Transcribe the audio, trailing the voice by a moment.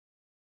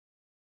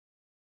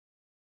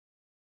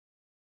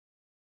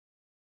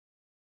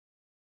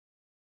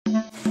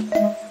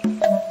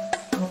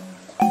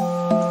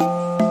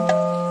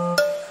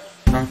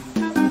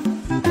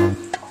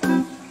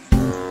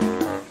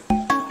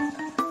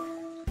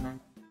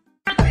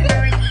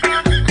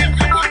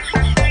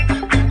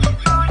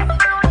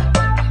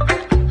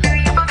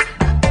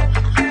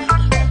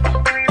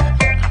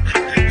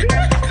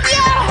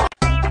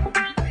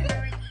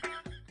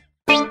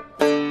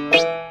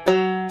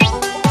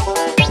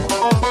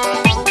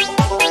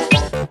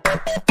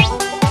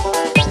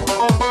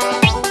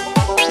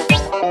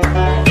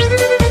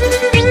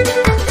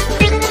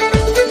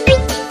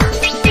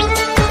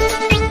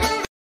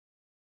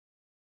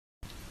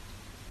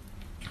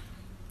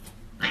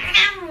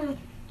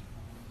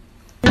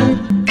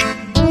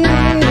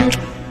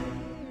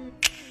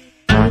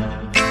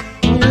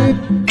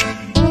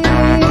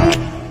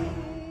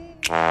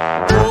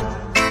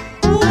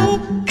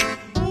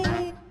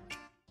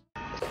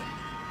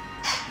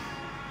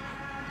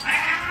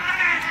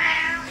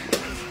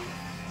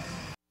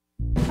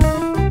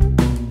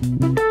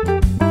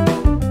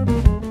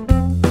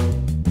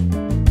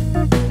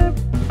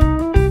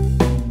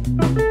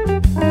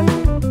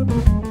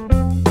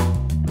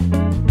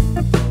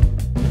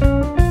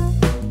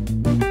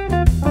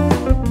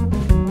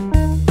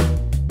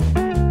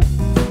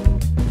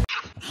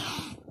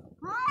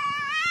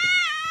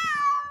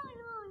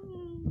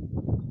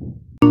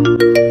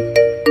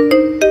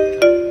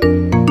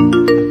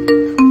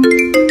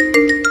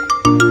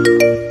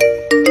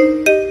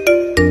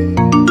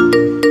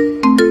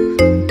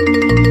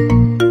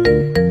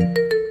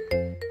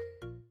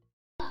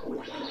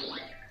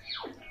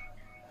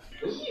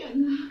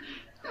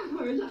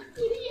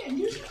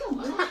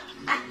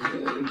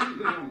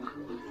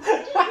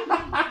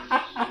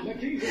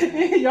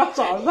腰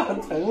爪子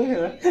很疼起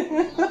来。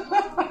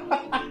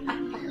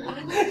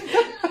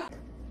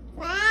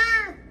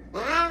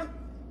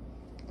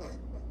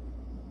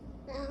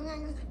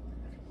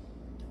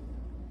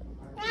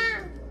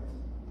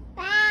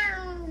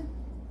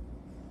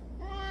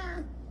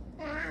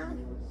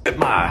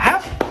My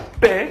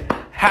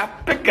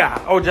happy guy.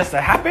 Oh, just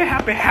a happy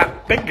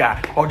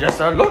guy. Oh, just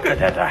a look at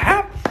that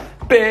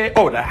happy.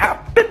 Oh, the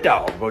happy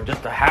dog. Oh,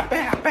 just a happy.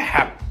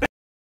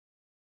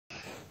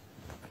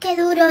 Qué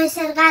duro es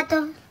el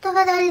gato.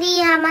 Todo el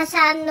día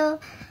amasando.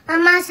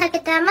 Amasa que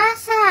te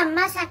amasa,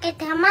 amasa que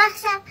te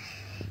amasa.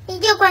 Y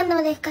yo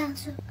cuando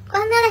descanso.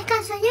 ¿Cuándo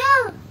descanso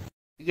yo?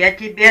 Я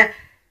тебе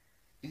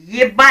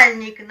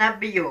ебальник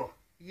набью.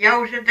 Я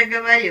уже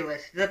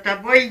договорилась. За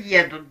тобой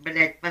едут,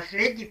 блядь.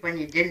 Последний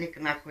понедельник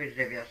нахуй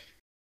живешь.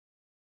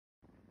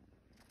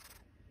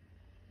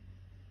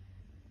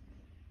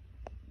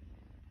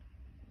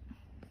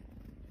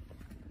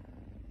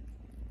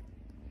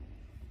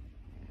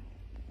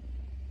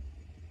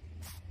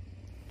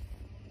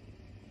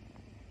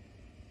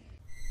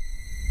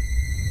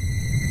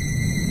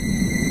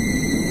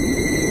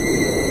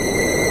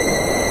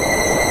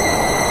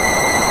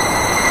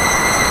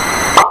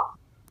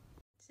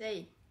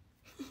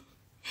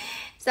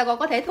 Sao con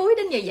có thể thúi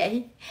đến như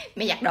vậy?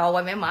 Mẹ giặt đồ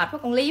rồi mẹ mệt quá,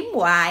 con liếm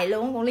hoài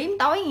luôn, con liếm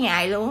tối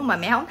ngày luôn mà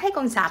mẹ không thấy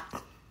con sạch.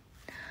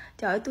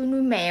 Trời ơi, tôi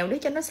nuôi mèo để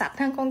cho nó sạch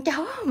hơn con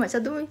chó mà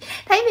sao tôi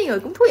thấy mấy người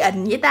cũng thúi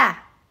ịnh vậy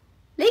ta?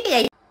 Lý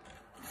cái gì?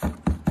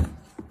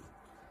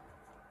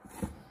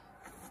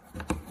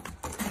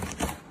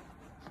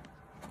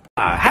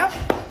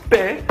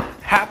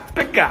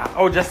 Happy guy.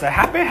 Oh, just a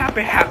happy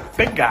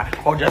guy.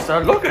 Oh, just a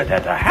look at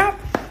that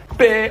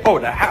happy. Oh,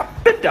 the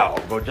happy dog.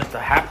 Oh, just a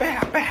happy.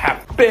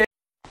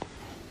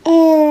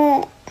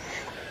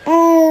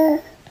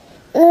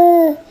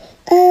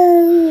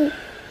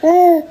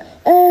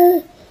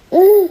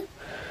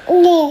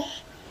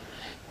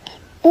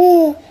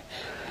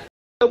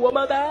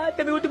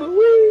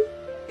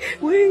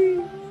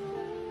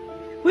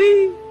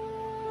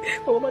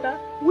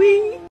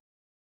 We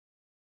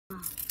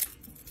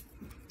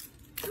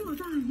这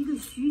大一个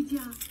徐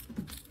家，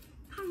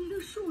她一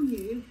个庶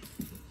女，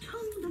撑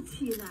得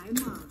起来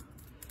吗？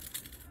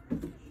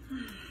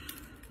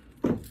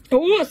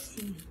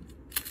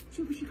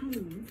这不是还有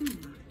人在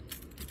吗？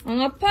 안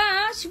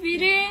아파?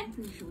 11일?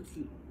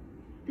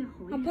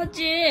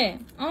 아팠지?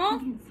 어?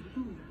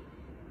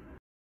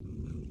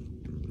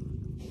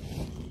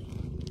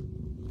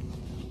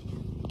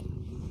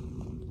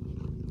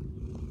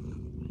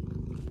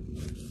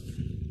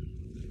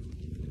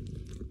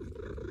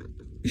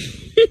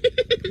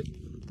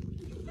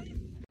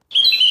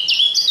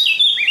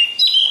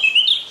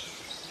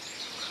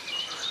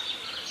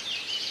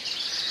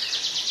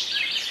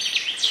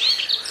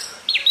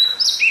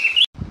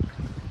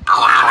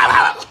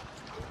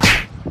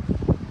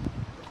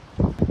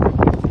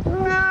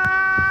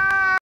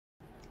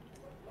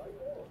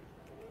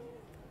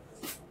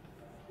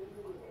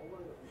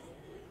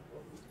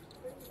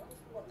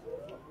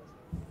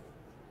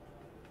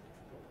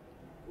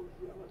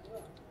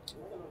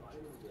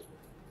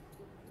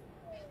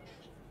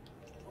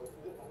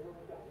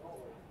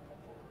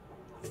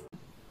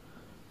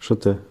 Что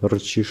ты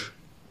рычишь?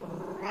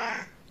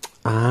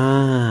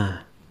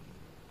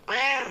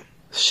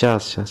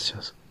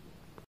 Сейчас.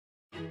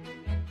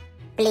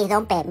 Please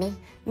don't pet me.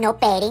 No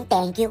petting,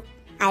 thank you.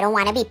 I don't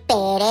want to be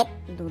petted.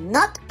 Do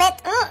not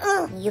pet.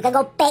 You can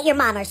go pet your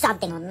mom or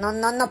something.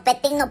 No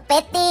petting, no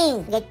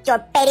petting. Get your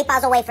petty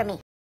paws away from me.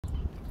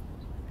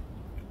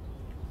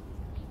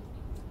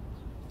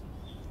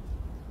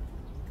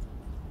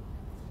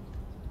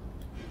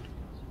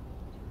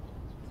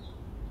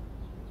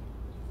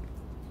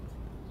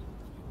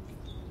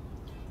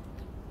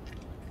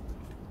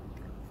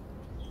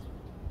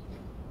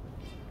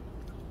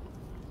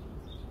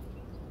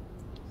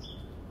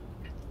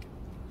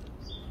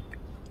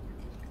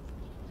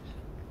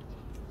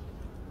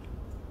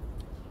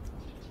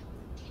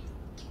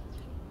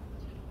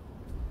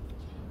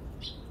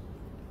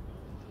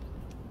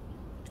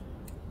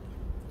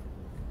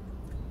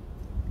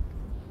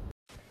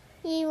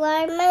 You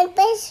are my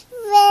best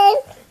friend,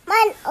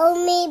 my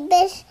only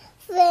best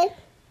friend.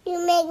 You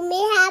make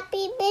me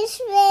happy,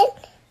 best friend.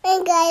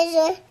 And guys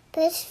are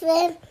best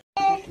friend.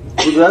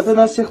 Куда ты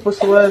нас всех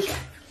посылаешь?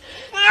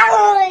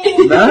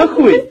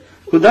 Нахуй?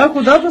 Куда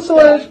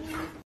посылаешь?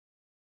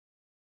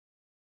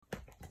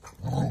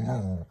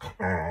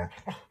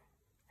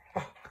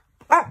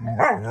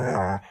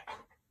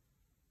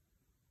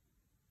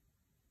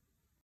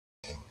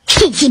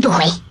气息不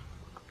回，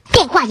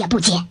电话也不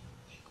接。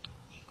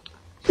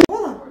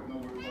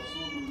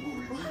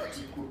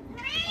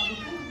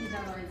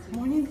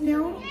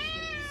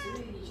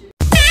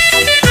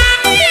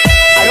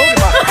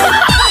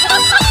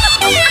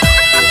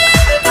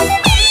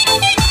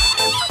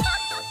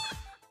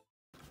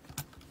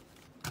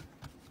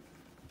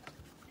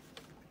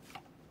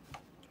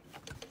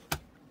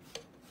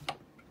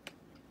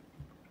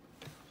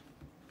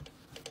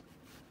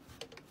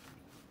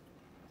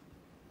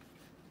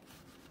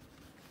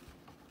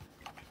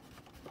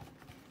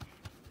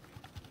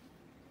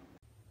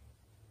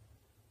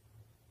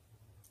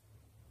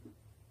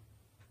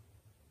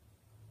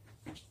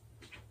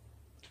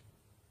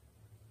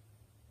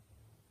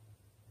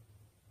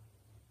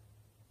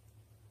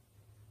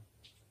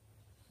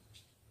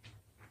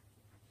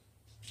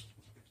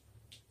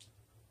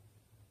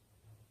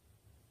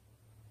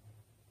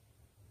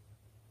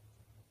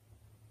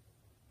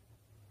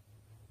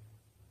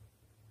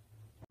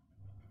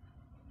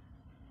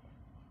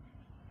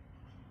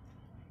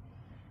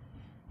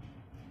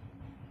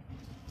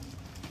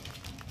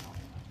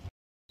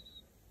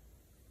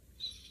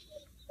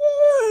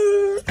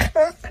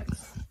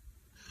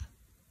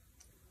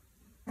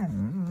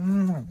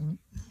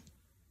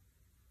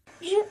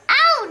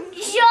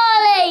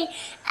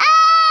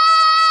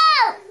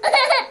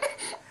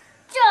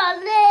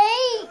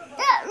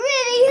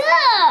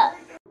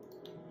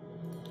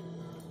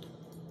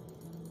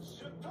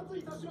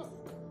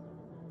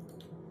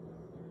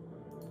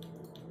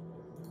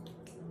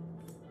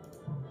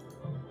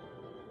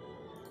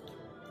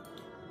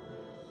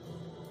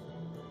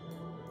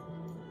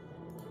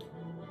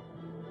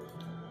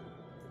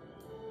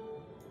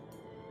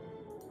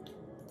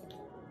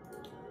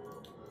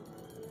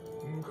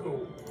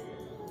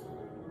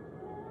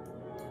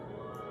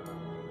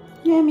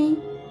Yummy.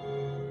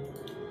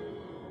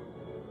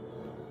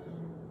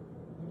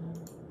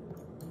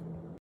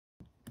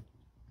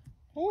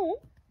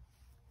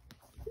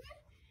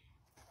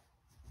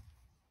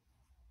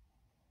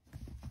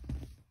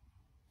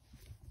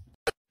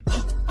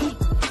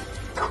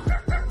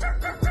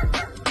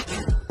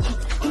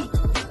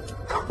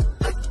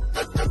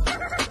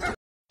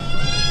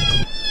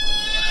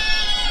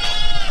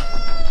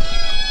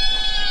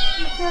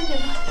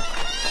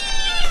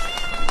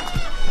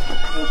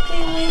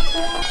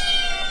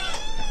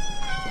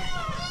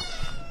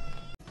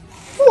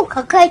 Фу,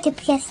 какая ты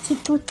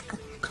проститутка.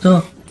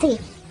 Кто? Ты.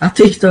 А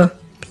ты кто?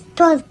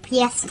 Тоже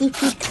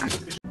проститутка.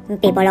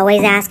 People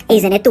always ask,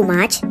 isn't it too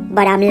much?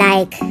 But I'm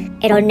like,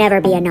 it'll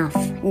never be enough.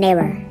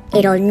 Never.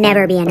 It'll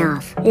never be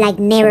enough. Like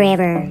never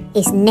ever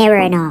is never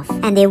enough.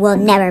 And it will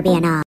never be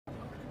enough.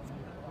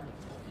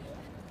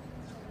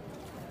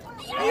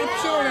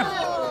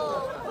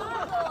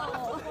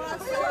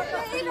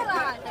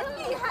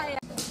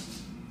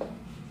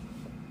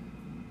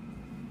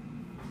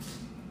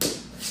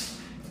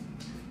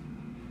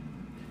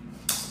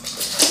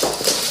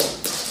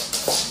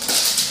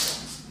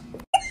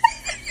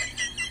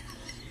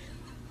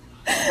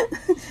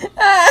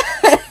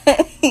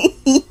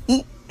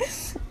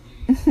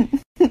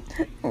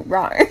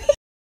 Right.